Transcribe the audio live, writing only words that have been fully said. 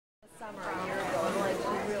summer a year ago, like she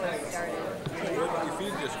really started. What do you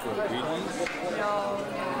feed this for? Weedies? No,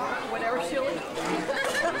 whatever she'll eat.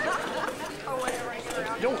 Or whatever I get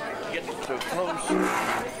around. Don't get so close.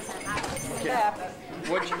 Yeah.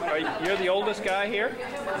 You're the oldest guy here?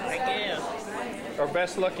 I guess. Or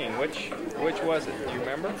best looking? Which was it? Do you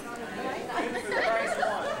remember?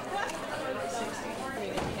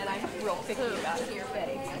 And I'm real picky about your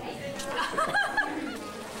face.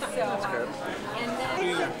 So, and then He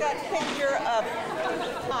took that picture of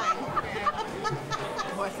mine.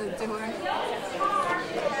 what's it doing? His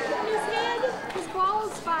head, his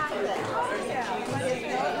balls fine. Oh, yeah. But his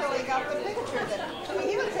nose really got the picture that. I mean,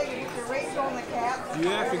 he was taking a picture right on the cap. Do you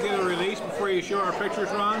have to get a release before you show our pictures,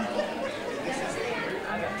 Ron?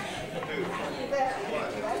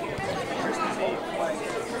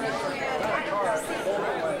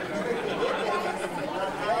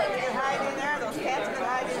 They're hiding there. Those cats been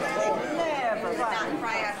hiding there. They never find.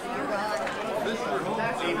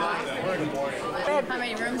 How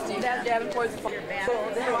many rooms do you have? Davenport's so I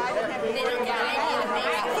don't have any. They don't got any of the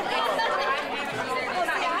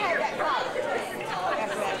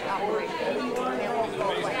after that operation. They won't go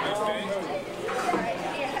away.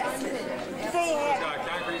 They It's had got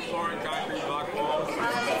concrete flooring, concrete block walls.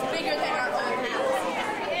 It's bigger than our own house.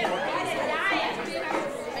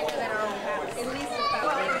 Bigger than our own house. At least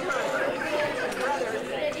about brothers, and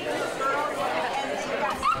they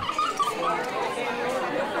got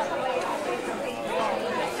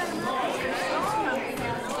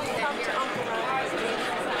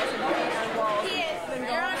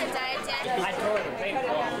You're on a diet, Dad. I told him, hey,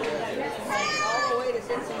 all the way to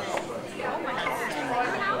Cincinnati. Oh my God.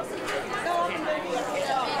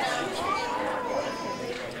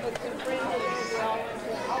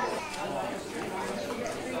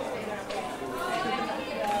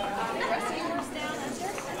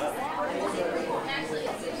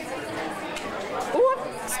 Ooh,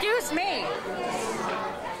 excuse me.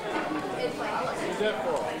 What's that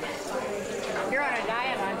for? You're on a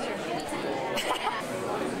diet, aren't you?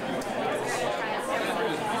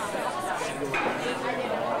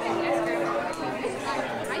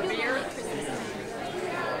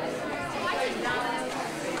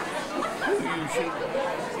 you should.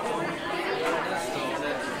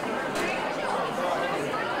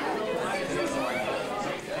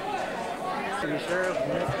 The sheriff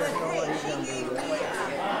and that's all he's going to do.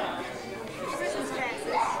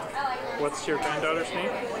 What's your granddaughter's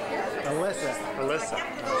name? Alyssa, Alyssa.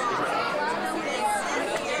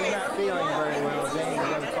 she's not feeling very well. James is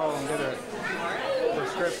going to call and get a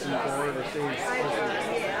prescription for her to see. In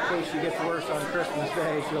case she gets worse on Christmas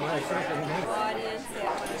Day, she'll have something to eat.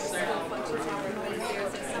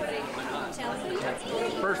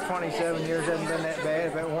 First 27 years hasn't been that bad.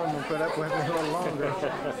 If that woman would put up with me a little longer,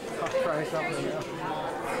 I'll try something else.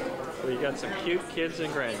 Well, you got some cute kids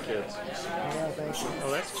and grandkids. Yeah, thank you.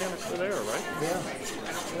 Oh, that's Jennifer there, right? Yeah.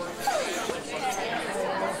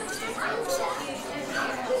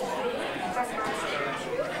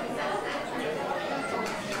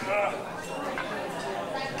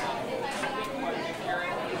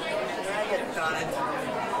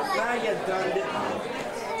 Now you done it.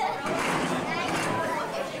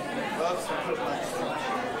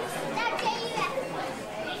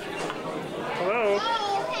 Hello.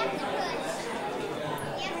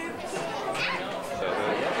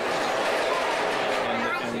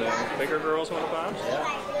 And the bigger girl's one of Bob's?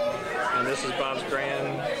 Yeah. And this is Bob's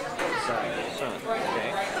grandson.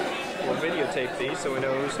 Okay. We'll videotape these so we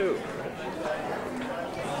know who's who.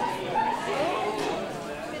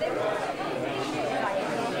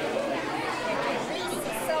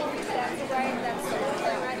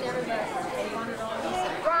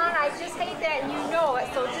 Ron, I just hate that and you know it,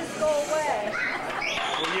 so just go away.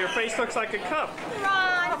 Well, your face looks like a cup.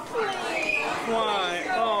 Ron, please. Why?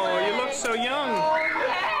 Oh, you look so young. Oh,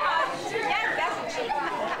 yeah. Yeah, that's cheap.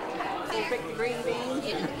 Pick the green beans.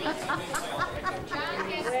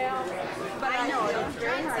 Well, but I know it's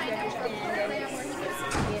very hard to understand that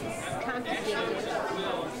it's contradicted.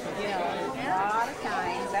 You know, a lot of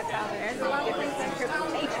times that's how there's a different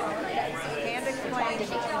interpretation. Can't explain it.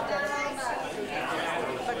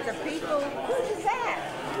 But the people, who's that?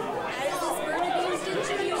 Didn't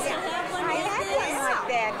you used to have one I like have this? one like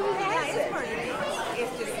that. Who has it?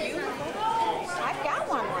 It's just beautiful. I've got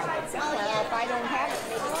one like that. Well, if I don't have it,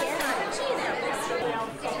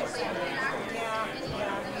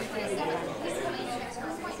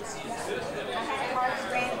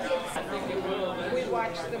 maybe we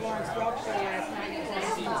watched the Lawrence Welch show last night,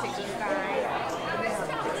 1965.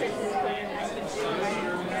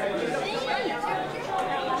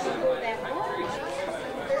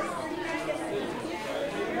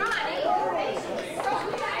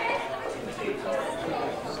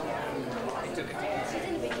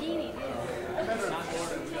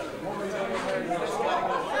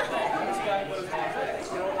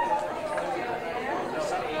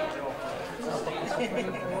 I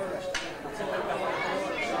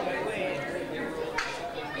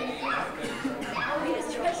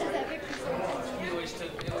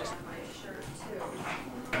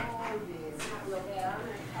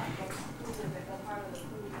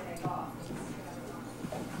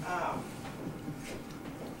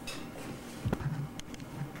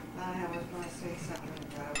was going to say something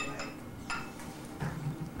and got away.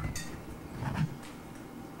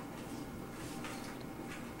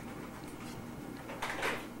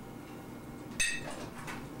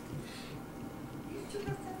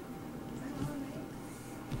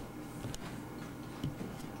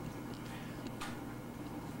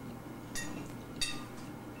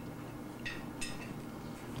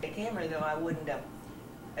 The camera though, I wouldn't have.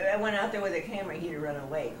 If I went out there with a camera, he'd have run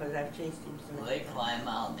away because I've chased him so Well, many they times. climb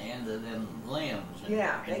out the end of them limbs. And,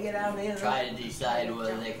 Yeah, they get out the end of try them. to decide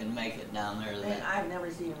whether they can make it down there. And Then. I've never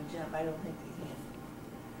seen them jump. I don't think they can.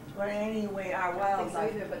 But anyway, our I don't think so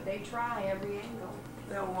wildlife, either, but they try every angle.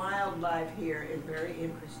 the wildlife here is very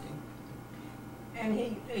interesting. And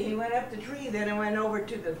he went up the tree, then he went over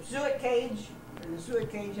to the suet cage. There's a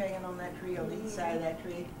suet cage hanging on that tree, on each side of that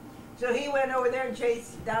tree. So he went over there and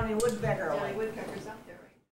chased Downy Woodpecker away. Woodpecker's up there.